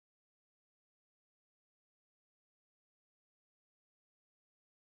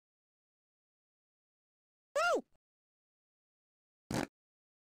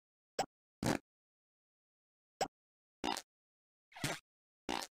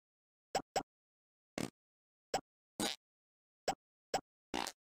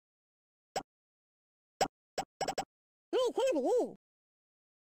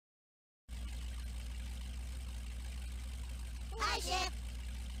Hi, Chef.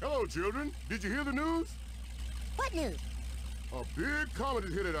 Hello, children. Did you hear the news? What news? A big comet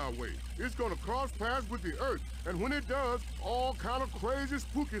is headed our way. It's gonna cross paths with the Earth, and when it does, all kind of crazy,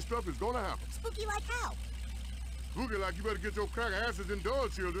 spooky stuff is gonna happen. Spooky like how? Spooky like you better get your crack asses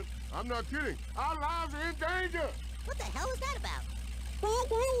indoors, children. I'm not kidding. Our lives are in danger. What the hell is that about?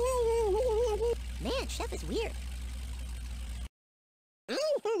 Man, Chef is weird.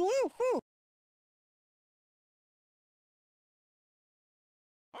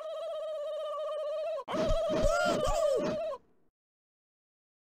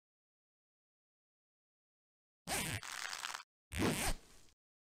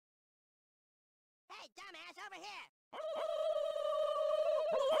 Hey, dumbass, over here!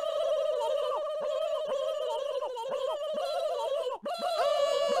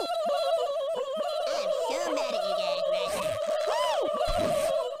 I'm so mad at you guys right now.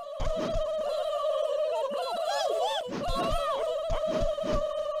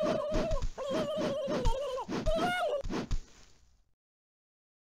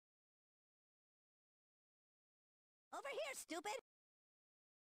 Over here, stupid!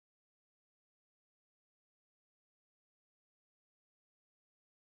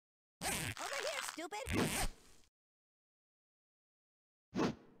 Over here, stupid!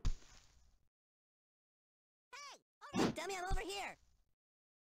 Hey! Okay, dummy, I'm over here!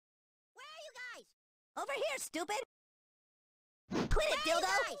 Where are you guys? Over here, stupid! Quit it,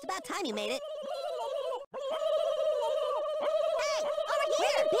 dildo! It's about time you made it!